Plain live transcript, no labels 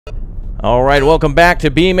All right, welcome back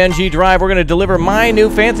to BeamNG Drive. We're going to deliver my new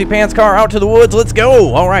fancy pants car out to the woods. Let's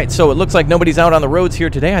go. All right, so it looks like nobody's out on the roads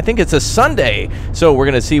here today. I think it's a Sunday. So we're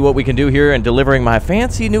going to see what we can do here in delivering my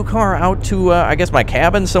fancy new car out to, I guess, my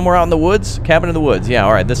cabin somewhere out in the woods. Cabin in the woods. Yeah,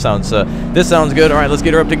 all right, this sounds good. All right, let's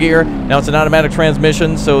get her up to gear. Now it's an automatic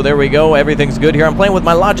transmission, so there we go. Everything's good here. I'm playing with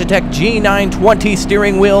my Logitech G920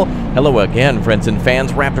 steering wheel. Hello again, friends and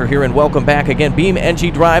fans. Raptor here, and welcome back again.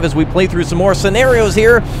 BeamNG Drive as we play through some more scenarios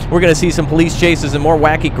here. We're going to see some police chases and more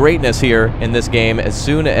wacky greatness here in this game as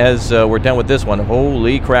soon as we're done with this one.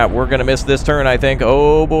 Holy crap, we're going to miss this turn, I think.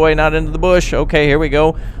 Oh boy, not into the bush. Okay, here we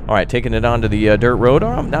go. All right, taking it onto the dirt road.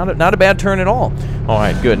 Oh, not a bad turn at all. All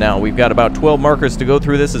right, good. Now we've got about 12 markers to go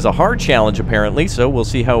through. This is a hard challenge apparently, so we'll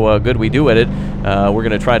see how good we do at it. We're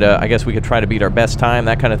going to try to, I guess we could try to beat our best time,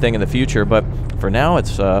 that kind of thing in the future, but for now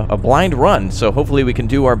it's a blind run, so hopefully we can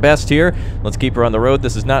do our best here. Let's keep her on the road.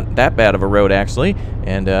 This is not that bad of a road actually,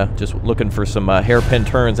 and just looking for some hairpin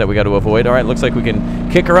turns that we got to avoid. All right, looks like we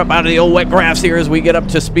can kick her up out of the old wet grass here as we get up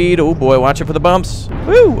to speed. Oh boy, watch it for the bumps.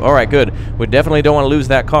 Woo! All right, good. We definitely don't want to lose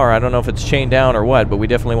that car. I don't know if it's chained down or what, but we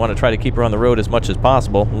definitely want to try to keep her on the road as much as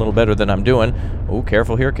possible. A little better than I'm doing. Oh,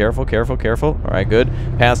 careful here, careful, careful, careful. All right, good.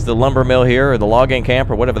 Past the lumber mill here, or the logging camp,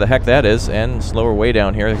 or whatever the heck that is, and slower way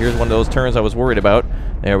down here. Here's one of those turns I was worried about.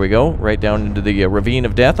 There we go, right down into the ravine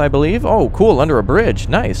of death, I believe. Oh, cool, under a bridge.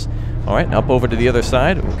 Nice. All right, up over to the other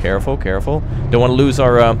side. Oh, careful, careful. Don't want to lose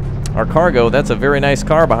our cargo. That's a very nice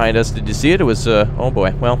car behind us. Did you see it? It was, oh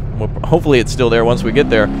boy, well, hopefully it's still there once we get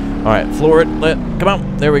there. All right, floor it, come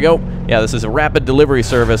on, there we go. Yeah, this is a rapid delivery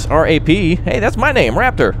service, RAP. Hey, that's my name,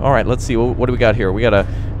 Raptor. All right, let's see, what do we got here? We got a,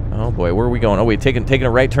 oh boy, where are we going? Oh, we're taking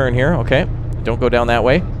a right turn here, okay. Don't go down that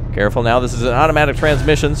way. Careful now, this is an automatic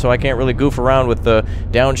transmission, so I can't really goof around with the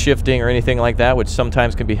downshifting or anything like that, which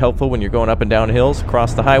sometimes can be helpful when you're going up and down hills,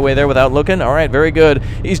 across the highway there without looking. All right, very good.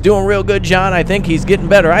 He's doing real good, John. I think he's getting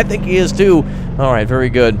better. I think he is too. All right, very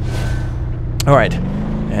good. All right,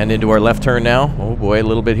 and into our left turn now. Oh boy, a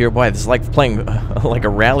little bit here. Boy, this is like playing like a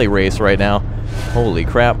rally race right now. Holy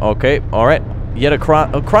crap. Okay, all right. Yet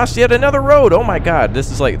across yet another road. Oh my god, this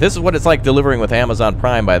is what it's like delivering with Amazon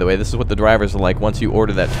Prime, by the way. This is what the drivers are like once you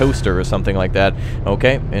order that toaster or something like that.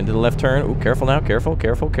 Okay, into the left turn. Oh, careful now, careful,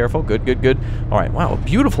 careful, careful. Good, good, good. All right, wow, a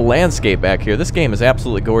beautiful landscape back here. This game is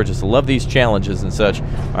absolutely gorgeous. I love these challenges and such. All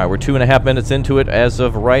right, we're 2.5 minutes into it as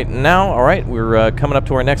of right now. All right, we're coming up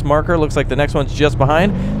to our next marker. Looks like the next one's just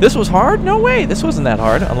behind. This was hard? No way, this wasn't that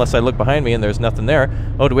hard, unless I look behind me and there's nothing there.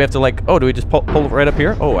 Oh, do we have to do we just pull it right up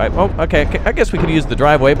here? Oh, okay, I guess we could use the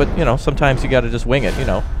driveway, but you know, sometimes you got to just wing it, you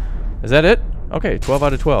know. Is that it? Okay, 12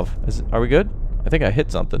 out of 12. Are we good? I think I hit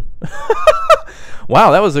something.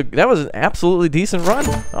 Wow, that was an absolutely decent run.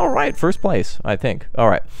 All right, first place, I think. All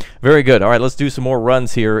right, very good. All right, let's do some more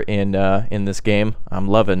runs here in this game. I'm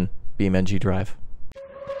loving BeamNG Drive.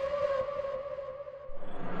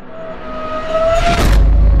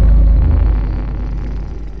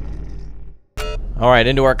 All right,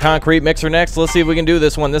 into our concrete mixer next. Let's see if we can do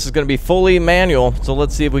this one. This is going to be fully manual, so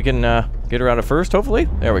let's see if we can get her out of first, hopefully.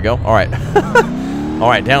 There we go. All right. All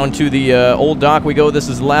right, down to the old dock we go. This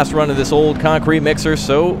is the last run of this old concrete mixer,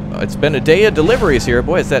 so it's been a day of deliveries here.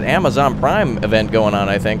 Boy, it's that Amazon Prime event going on,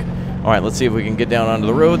 I think. All right, let's see if we can get down onto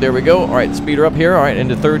the road. There we go. All right, speed her up here. All right,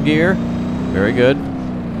 into third gear. Very good.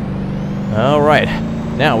 All right.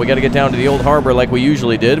 Now, we got to get down to the old harbor like we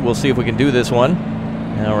usually did. We'll see if we can do this one.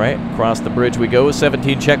 All right, across the bridge we go.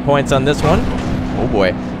 17 checkpoints on this one. Oh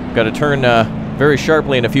boy, got to turn very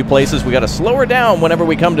sharply in a few places. We got to slow her down whenever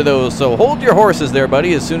we come to those. So hold your horses there,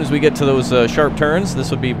 buddy. As soon as we get to those sharp turns,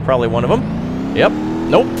 this would be probably one of them. Yep.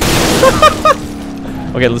 Nope.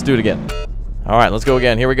 Okay, let's do it again. All right, let's go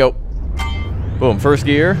again. Here we go. Boom. First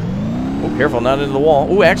gear. Oh, careful, not into the wall.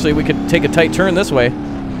 Oh, actually, we could take a tight turn this way.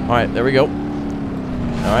 All right, there we go.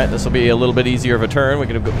 All right, this will be a little bit easier of a turn. We're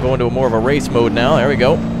going to go into more of a race mode now. There we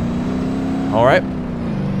go. All right.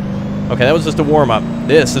 Okay, that was just a warm-up.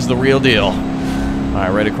 This is the real deal. All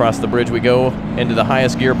right, right across the bridge we go into the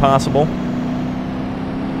highest gear possible. All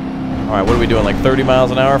right, what are we doing, like 30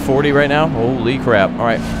 miles an hour, 40 right now? Holy crap. All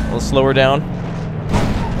right, let's slow her down.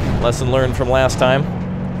 Lesson learned from last time.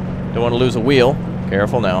 Don't want to lose a wheel.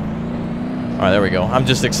 Careful now. All right, there we go. I'm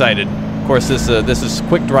just excited. Of course, this is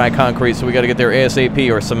quick dry concrete, so we got to get there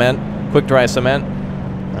ASAP, or cement, quick dry cement.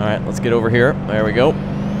 All right, let's get over here. There we go.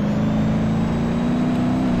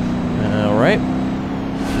 All right.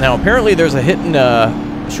 Now, apparently there's a hidden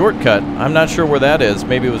shortcut. I'm not sure where that is.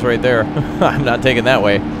 Maybe it was right there. I'm not taking that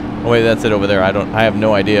way. Oh, wait, that's it over there. I have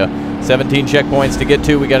no idea. 17 checkpoints to get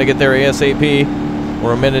to. We got to get there ASAP.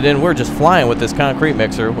 We're a minute in. We're just flying with this concrete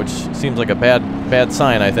mixer, which seems like a bad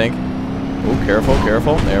sign, I think. Oh, careful,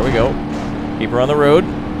 careful. There we go. Keep her on the road.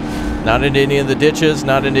 Not into any of the ditches,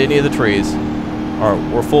 not into any of the trees. All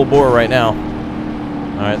right, we're full bore right now.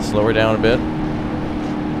 All right, slow her down a bit.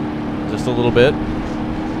 Just a little bit.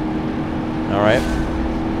 All right.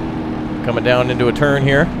 Coming down into a turn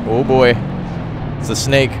here. Oh boy. It's a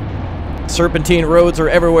snake. Serpentine roads are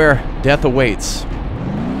everywhere. Death awaits.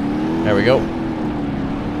 There we go.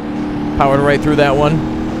 Powered right through that one.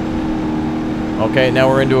 Okay, now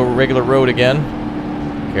we're into a regular road again.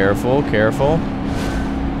 Careful, careful.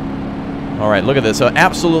 All right, look at this.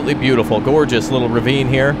 Absolutely beautiful, gorgeous little ravine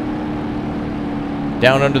here.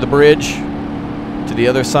 Down under the bridge to the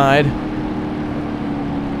other side.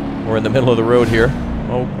 We're in the middle of the road here.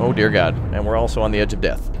 Oh dear God. And we're also on the edge of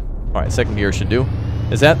death. All right, second gear should do.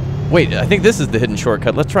 Is that... Wait, I think this is the hidden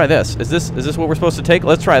shortcut. Let's try this. Is this what we're supposed to take?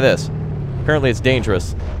 Let's try this. Apparently it's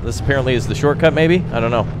dangerous. This apparently is the shortcut, maybe? I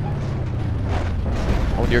don't know.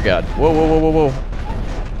 Oh dear God. Whoa, whoa, whoa, whoa, whoa.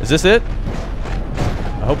 Is this it?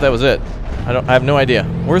 I hope that was it. I have no idea.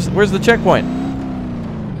 Where's the checkpoint?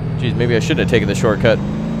 Geez, maybe I should have taken the shortcut.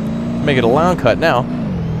 Let's make it a long cut now.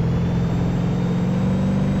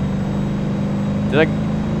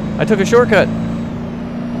 I took a shortcut.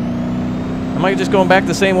 Am I just going back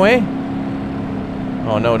the same way?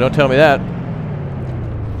 Oh no, don't tell me that.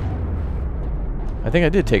 I think I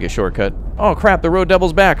did take a shortcut. Oh crap, the road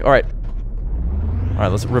doubles back. Alright. Alright,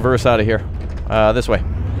 let's reverse out of here. This way.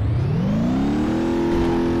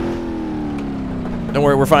 Don't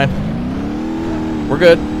worry, we're fine. We're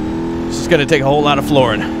good. It's just gonna take a whole lot of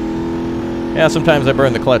flooring. Yeah, sometimes I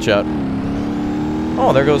burn the clutch out.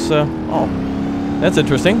 Oh, there goes, oh. That's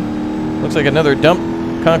interesting. Looks like another dump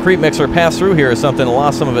concrete mixer passed through here or something and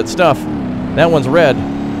lost some of its stuff. That one's red,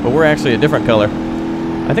 but we're actually a different color.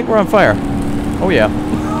 I think we're on fire. Oh, yeah.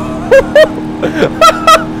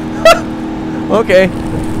 Okay.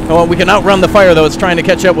 Oh, well, we can outrun the fire, though. It's trying to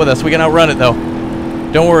catch up with us. We can outrun it, though.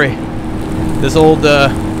 Don't worry. This old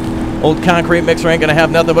concrete mixer ain't gonna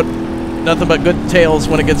have nothing but good tails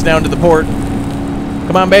when it gets down to the port.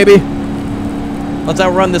 Come on, baby. Let's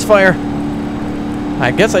outrun this fire.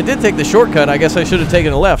 I guess I did take the shortcut. I guess I should have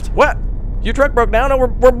taken the left. What? Your truck broke down? No,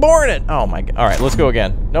 we're boring it. Oh my God. All right, let's go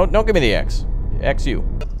again. No, don't give me the X. XU.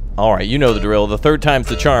 All right, you know the drill. The third time's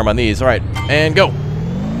the charm on these. All right, and go.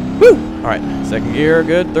 Woo! All right, second gear,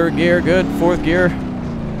 good. Third gear, good. Fourth gear.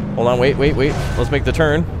 Hold on, wait. Let's make the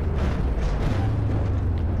turn.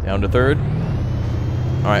 Down to third.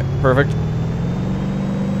 All right, perfect.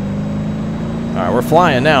 All right, we're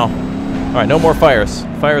flying now. All right, no more fires.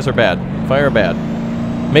 Fires are bad. Fire bad.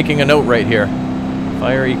 Making a note right here.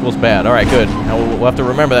 Fire equals bad. All right, good. Now we'll have to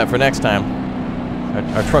remember that for next time.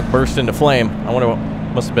 Our truck burst into flame. I wonder what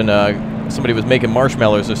must have been somebody was making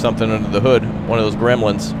marshmallows or something under the hood. One of those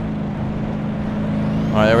gremlins.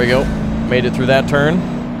 All right, there we go. Made it through that turn.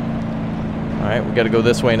 All right, we got to go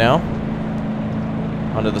this way now.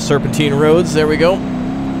 Onto the serpentine roads. There we go. All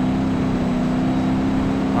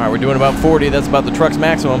right, we're doing about 40. That's about the truck's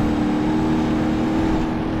maximum.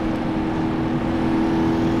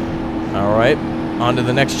 All right, on to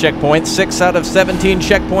the next checkpoint. 6 out of 17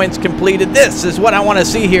 checkpoints completed. This is what I want to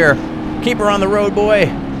see here. Keep her on the road, boy.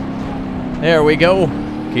 There we go.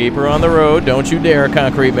 Keep her on the road. Don't you dare,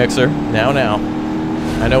 concrete mixer. Now.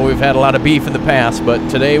 I know we've had a lot of beef in the past, but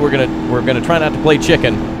today we're gonna try not to play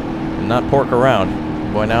chicken and not pork around.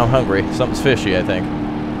 Boy, now I'm hungry. Something's fishy, I think.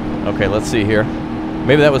 Okay, let's see here.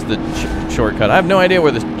 Maybe that was the shortcut. I have no idea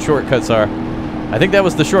where the shortcuts are. I think that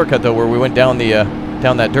was the shortcut though, where we went down the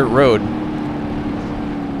down that dirt road.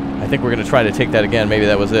 I think we're gonna try to take that again. Maybe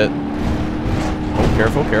that was it. Oh,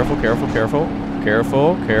 careful.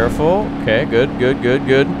 Okay,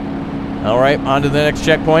 good. All right, on to the next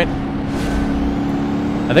checkpoint.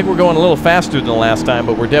 I think we're going a little faster than the last time,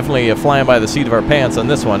 but we're definitely flying by the seat of our pants on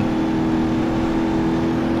this one.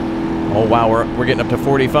 Oh wow, we're getting up to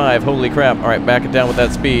 45. Holy crap! All right, back it down with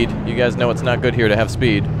that speed. You guys know it's not good here to have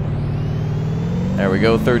speed. There we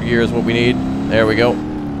go. Third gear is what we need. There we go.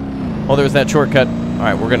 Oh, there's that shortcut. All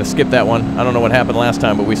right, we're gonna skip that one. I don't know what happened last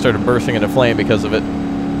time, but we started bursting into flame because of it.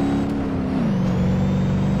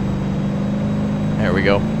 There we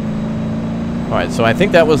go. All right, so I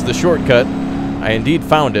think that was the shortcut. I indeed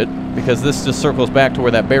found it, because this just circles back to where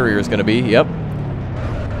that barrier is going to be. Yep.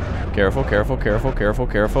 Careful. All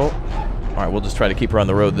right, we'll just try to keep her on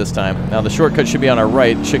the road this time. Now, the shortcut should be on our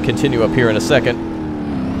right. It should continue up here in a second.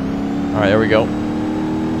 All right, there we go.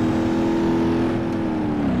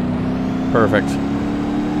 Perfect.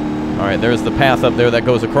 All right, there's the path up there that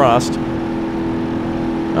goes across.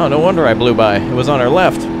 Oh, no wonder I blew by. It was on our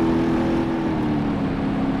left.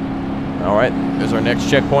 All right, there's our next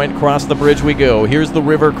checkpoint. Across the bridge we go. Here's the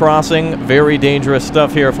river crossing. Very dangerous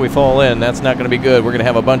stuff here if we fall in. That's not going to be good. We're going to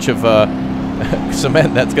have a bunch of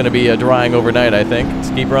cement that's going to be drying overnight, I think.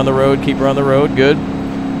 Let's keep her on the road, keep her on the road. Good.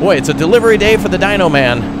 Boy, it's a delivery day for the Dino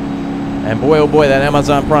Man. And boy, oh boy, that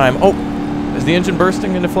Amazon Prime. Oh, is the engine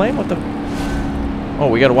bursting into flame? What the? Oh,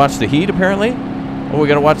 we got to watch the heat, apparently. Oh, we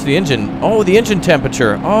got to watch the engine. Oh, the engine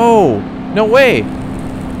temperature. Oh, no way.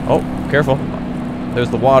 Oh, careful.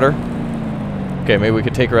 There's the water. Okay, maybe we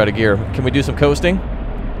could take her out of gear. Can we do some coasting?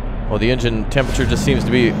 Oh, the engine temperature just seems to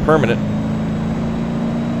be permanent.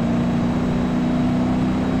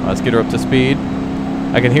 Let's get her up to speed.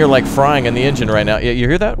 I can hear like frying in the engine right now. Yeah, you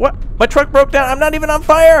hear that? What? My truck broke down. I'm not even on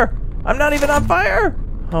fire. I'm not even on fire.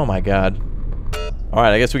 Oh my God. All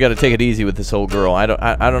right, I guess we got to take it easy with this old girl. I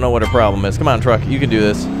don't know what her problem is. Come on, truck, you can do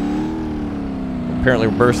this. Apparently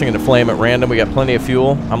we're bursting into flame at random. We got plenty of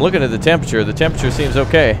fuel. I'm looking at the temperature. The temperature seems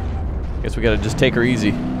okay. Guess we got to just take her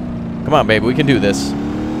easy. Come on, baby, we can do this.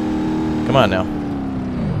 Come on now.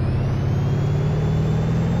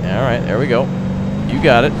 All right, there we go. You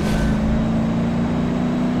got it.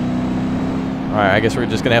 All right, I guess we're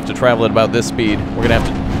just gonna have to travel at about this speed. We're gonna have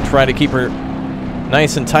to try to keep her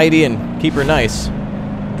nice and tidy and keep her nice.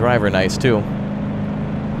 Drive her nice too.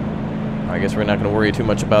 I guess we're not gonna worry too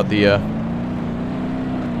much about the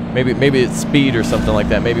maybe it's speed or something like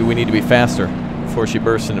that. Maybe we need to be faster before she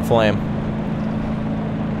bursts into flame.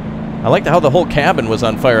 I liked how the whole cabin was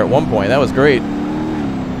on fire at one point. That was great.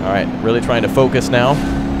 All right, really trying to focus now.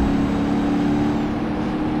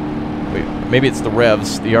 Wait, maybe it's the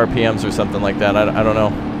revs, the RPMs or something like that. I don't know.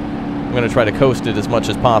 I'm going to try to coast it as much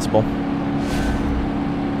as possible.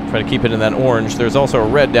 Try to keep it in that orange. There's also a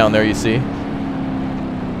red down there, you see.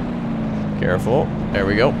 Careful. There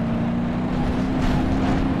we go.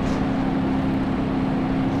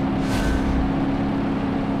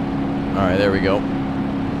 All right, there we go.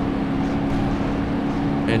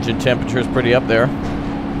 Engine temperature is pretty up there.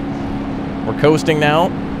 We're coasting now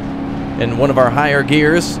in one of our higher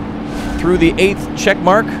gears through the 8th check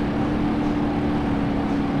mark.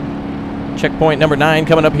 Checkpoint number 9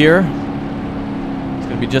 coming up here. It's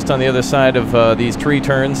going to be just on the other side of these tree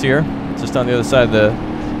turns here. Just on the other side of the...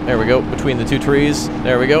 There we go, between the two trees.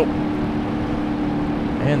 There we go.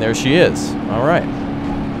 And there she is. All right.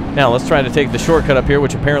 Now let's try to take the shortcut up here,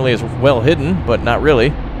 which apparently is well hidden, but not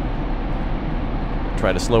really.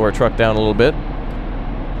 Try to slow our truck down a little bit.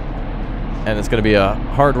 And it's going to be a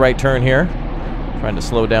hard right turn here. Trying to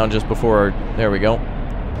slow down just before our... There we go.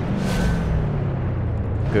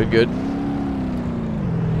 Good, good.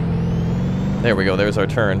 There we go. There's our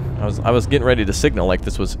turn. I was getting ready to signal like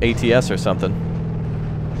this was ATS or something.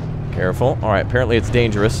 Careful. All right. Apparently it's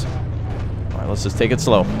dangerous. All right. Let's just take it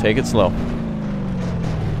slow. Take it slow.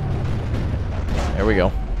 There we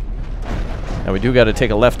go. Now we do got to take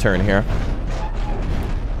a left turn here.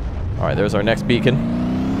 All right. There's our next beacon.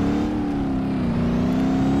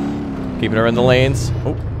 Keeping her in the lanes.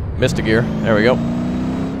 Oh, missed a gear. There we go.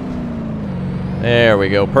 There we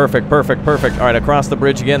go. Perfect, perfect, perfect. All right, across the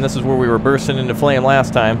bridge again. This is where we were bursting into flame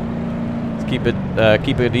last time. Let's keep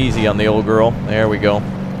it easy on the old girl. There we go.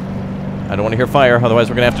 I don't want to hear fire, otherwise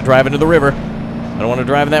we're going to have to drive into the river. I don't want to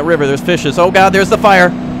drive in that river. There's fishes. Oh, God, there's the fire.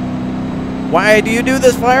 Why do you do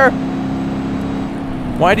this, fire?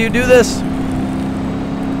 Why do you do this?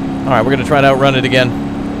 All right, we're going to try to outrun it again.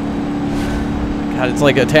 God, it's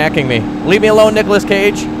like attacking me. Leave me alone, Nicolas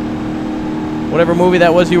Cage. Whatever movie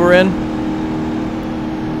that was you were in.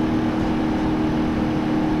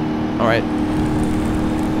 All right.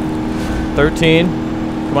 13.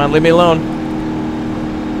 Come on, leave me alone.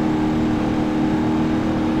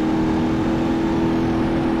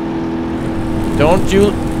 Don't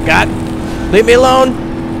you... God. Leave me alone.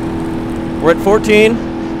 We're at 14.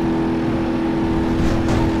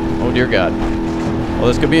 Oh, dear God. Well,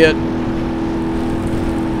 this could be it.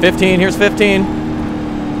 15, here's 15.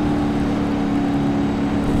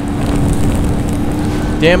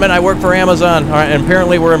 Damn it, I work for Amazon. All right, and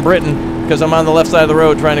apparently we're in Britain because I'm on the left side of the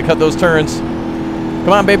road trying to cut those turns. Come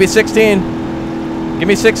on, baby, 16. Give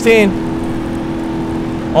me 16.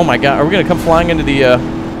 Oh my God, are we gonna come flying into the,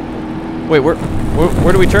 wait, where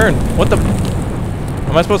do we turn? What the,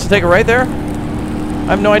 am I supposed to take a right there? I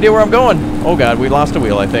have no idea where I'm going. Oh God, we lost a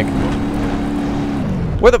wheel, I think.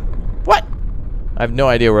 Where the, what? I have no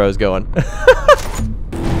idea where I was going.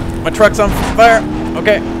 My truck's on fire.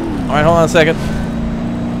 Okay. All right, hold on a second.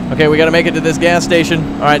 Okay, we got to make it to this gas station.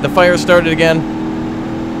 All right, the fire started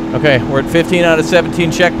again. Okay, we're at 15 out of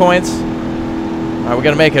 17 checkpoints. All right, we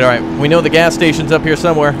got to make it. All right, we know the gas station's up here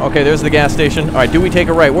somewhere. Okay, there's the gas station. All right, do we take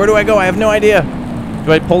a right? Where do I go? I have no idea.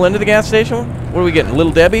 Do I pull into the gas station? What are we getting?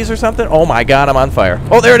 Little Debbie's or something? Oh my God, I'm on fire.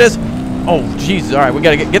 Oh, there it is. Oh, Jesus. All right, we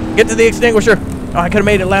got to get to the extinguisher. Oh, I could have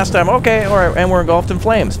made it last time. Okay, all right, and we're engulfed in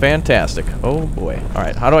flames. Fantastic. Oh, boy. All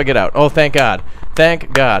right, how do I get out? Oh, thank God.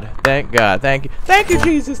 Thank God. Thank God. Thank you. Thank you,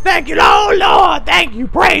 Jesus. Thank you, Lord. Thank you.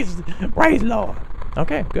 Praise Lord.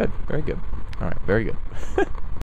 Okay, good. Very good. All right, very good.